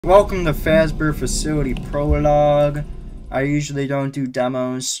Welcome to FAZBEAR Facility Prologue. I usually don't do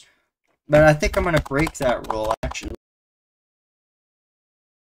demos, but I think I'm gonna break that rule actually.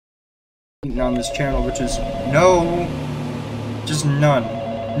 On this channel, which is just none.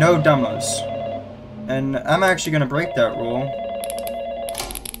 No demos. And I'm actually gonna break that rule.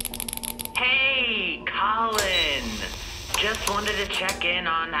 Hey, Colin! Just wanted to check in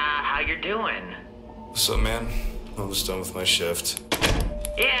on how you're doing. What's up, man? Almost done with my shift.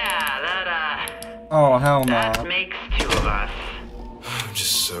 Yeah, Oh, hell no. that makes two of us. I'm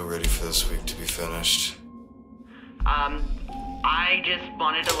just so ready for this week to be finished. I just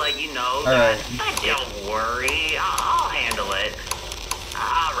wanted to let you know Alright. don't worry, I'll handle it.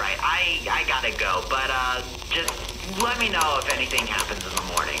 Alright, I gotta go, but, just let me know if anything happens in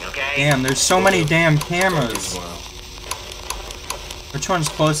the morning, okay? Damn, there's so many damn cameras. Wow. Which one's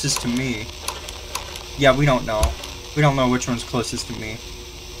closest to me? Yeah, we don't know. We don't know which one's closest to me.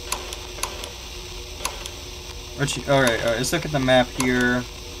 Alright, let's look at the map here.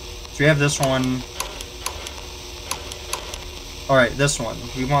 So we have this one. Alright, this one.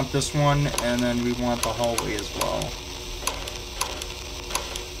 We want this one, and then we want the hallway as well.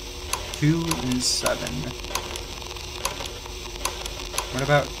 2 and 7. What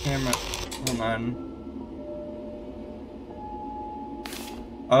about camera? Hold on.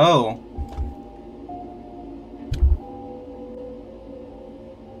 Oh.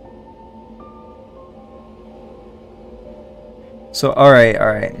 So, alright.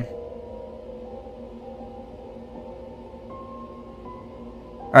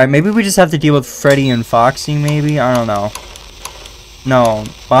 Alright, maybe we just have to deal with Freddy and Foxy, maybe? I don't know. No,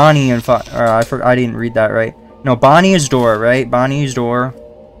 Bonnie and I didn't read that right. No, Bonnie is door, right? Bonnie is door.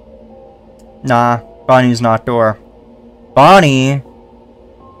 Nah, Bonnie is not door. Bonnie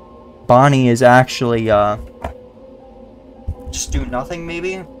is actually, just do nothing,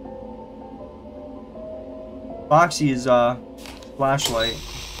 maybe? Foxy is, flashlight.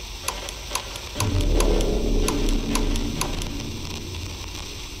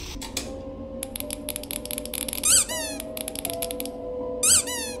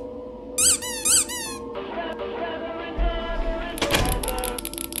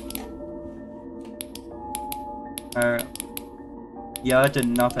 Yeah, that did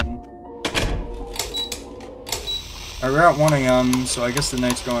nothing. We're at 1 AM, so I guess the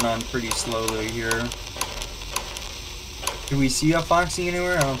night's going on pretty slowly here. Do we see a Foxy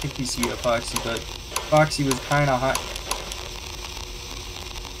anywhere? I don't think we see a Foxy, but Foxy was kinda hot.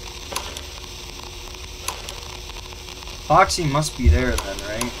 Foxy must be there then,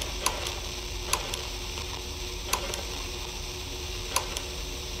 right?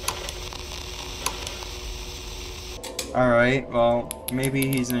 Alright, well, maybe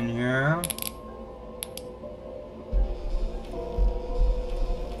he's in here.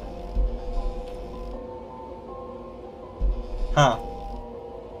 Huh.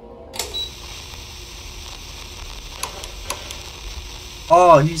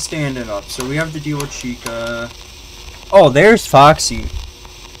 Oh, he's standing up, so we have to deal with Chica. Oh, there's Foxy.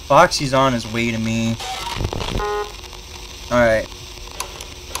 Foxy's on his way to me. Alright.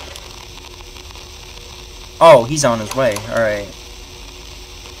 Oh, he's on his way. Alright.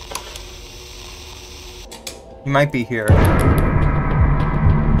 He might be here.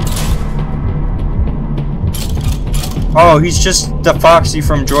 Oh, he's just the Foxy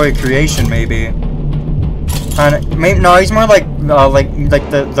from Joy Creation, maybe. Maybe no, he's more like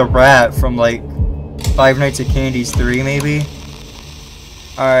the rat from like Five Nights at Candy's 3, maybe.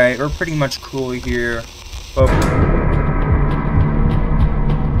 Alright, we're pretty much cool here. But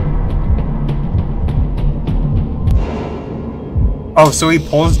oh, so he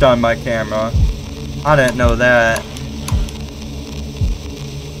posed on my camera. I didn't know that.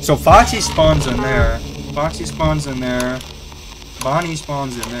 So Foxy spawns in there. Foxy spawns in there. Bonnie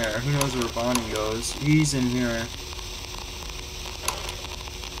spawns in there. Who knows where Bonnie goes? He's in here.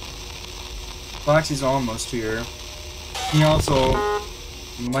 Foxy's almost here. He also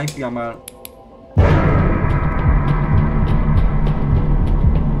might be on my...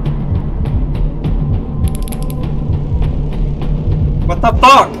 What the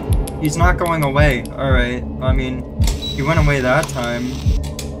fuck? He's not going away. Alright. I mean, he went away that time.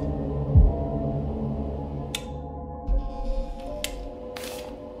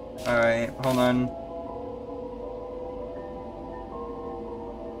 Alright, hold on.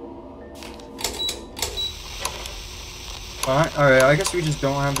 Alright, I guess we just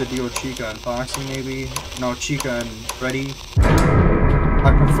don't have to deal with Chica and Foxy, maybe? No, Chica and Freddy.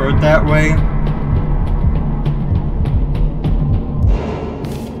 I prefer it that way.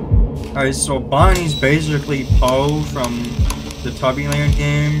 Alright, so Bonnie's basically Poe from The Tubby Land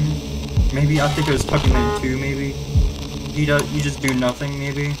game. Maybe, I think it was Tubby Land 2, maybe. You just do nothing,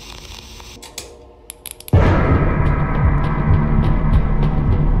 maybe.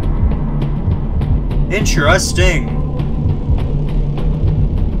 Interesting.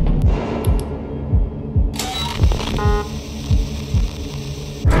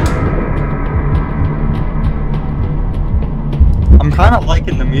 I'm kind of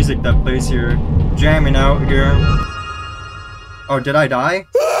liking the music that plays here. Jamming out here. Oh, did I die?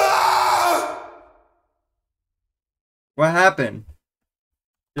 What happened?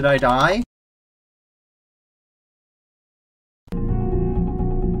 Did I die?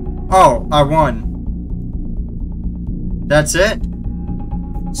 Oh, I won. That's it?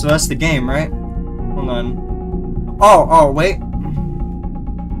 So that's the game, right? Hold on. Oh, wait.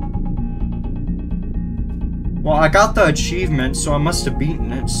 Well, I got the achievement, so I must have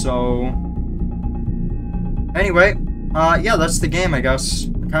beaten it, so... Anyway, yeah, that's the game, I guess.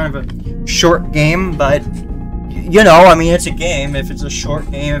 Kind of a short game, but... You know, I mean, it's a game. If it's a short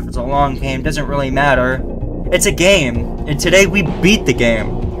game, if it's a long game, doesn't really matter. It's a game. And today we beat the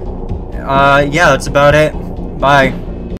game. Yeah, that's about it. Bye.